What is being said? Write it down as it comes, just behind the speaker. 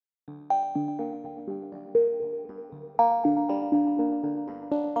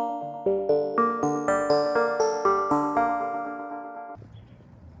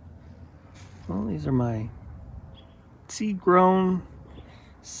seed grown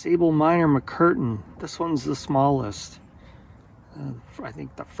Sabal minor McCurtain. This one's the smallest. I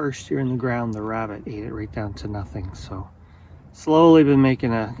think the first year in the ground, the rabbit ate it right down to nothing. So slowly been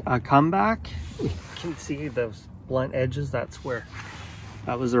making a comeback. You can see those blunt edges. That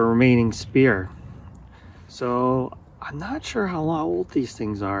was a remaining spear. So I'm not sure how old these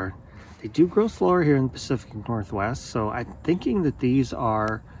things are. They do grow slower here in the Pacific Northwest. So I'm thinking that these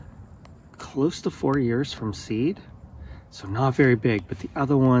are close to 4 years from seed. So not very big, but the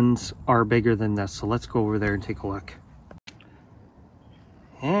other ones are bigger than this. So let's go over there and take a look.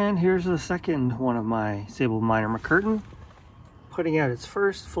 And here's the second one of my Sabal minor McCurtain, putting out its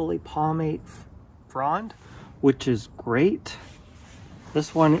first fully palmate frond, which is great.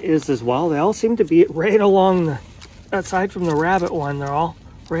 This one is as well. They all seem to be right along aside from the rabbit one, they're all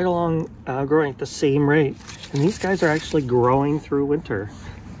right along growing at the same rate. And these guys are actually growing through winter.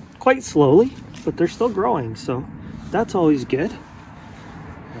 Quite slowly, but they're still growing, so that's always good.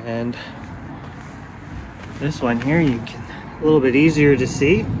 And this one here, you can a little bit easier to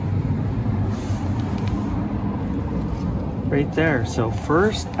see right there. So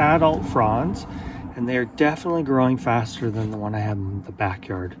first adult fronds, and they're definitely growing faster than the one I have in the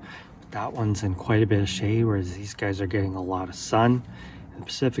backyard. That one's in quite a bit of shade, whereas these guys are getting a lot of sun. In the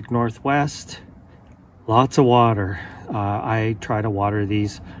Pacific Northwest, lots of water. I try to water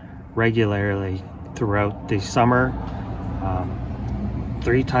these regularly throughout the summer,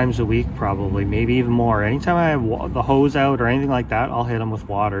 3 times a week probably, maybe even more. Anytime I have the hose out or anything like that, I'll hit them with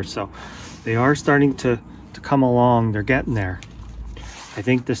water. So they are starting to come along. They're getting there. I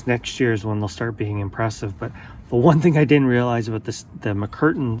think this next year is when they'll start being impressive. But the one thing I didn't realize about the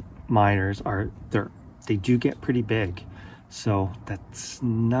McCurtain minors are they do get pretty big. So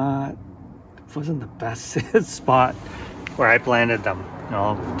wasn't the best spot where I planted them.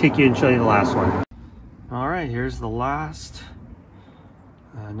 I'll take you and show you the last one. All right, here's the last,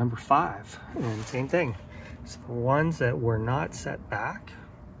 number 5, and same thing. So the ones that were not set back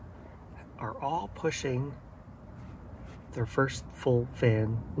are all pushing their first full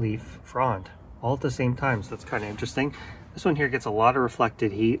fan leaf frond all at the same time. So that's kind of interesting. This one here gets a lot of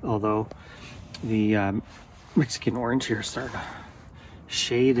reflected heat, although the Mexican orange here is starting to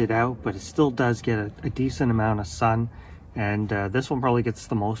shade it out, but it still does get a decent amount of sun. And this one probably gets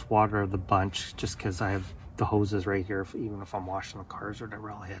the most water of the bunch just because I have the hoses right here. Even if I'm washing the cars or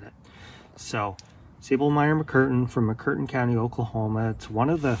whatever, I'll hit it. So Sabal minor McCurtain from McCurtain County, Oklahoma. It's one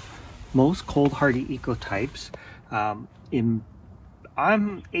of the most cold hardy ecotypes. I'm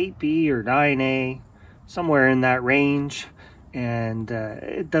 8B or 9A, somewhere in that range. And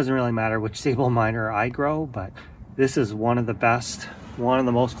it doesn't really matter which Sabal minor I grow, but this is one of the best, one of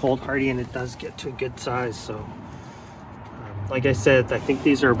the most cold hardy, and it does get to a good size. So like I said, I think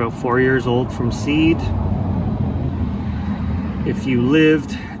these are about 4 years old from seed. If you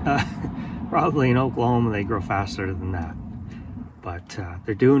lived probably in Oklahoma, they grow faster than that. But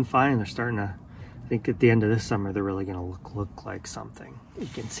they're doing fine. They're starting to, I think at the end of this summer, they're really going to look like something. You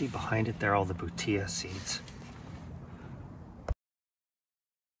can see behind it there all the butia seeds.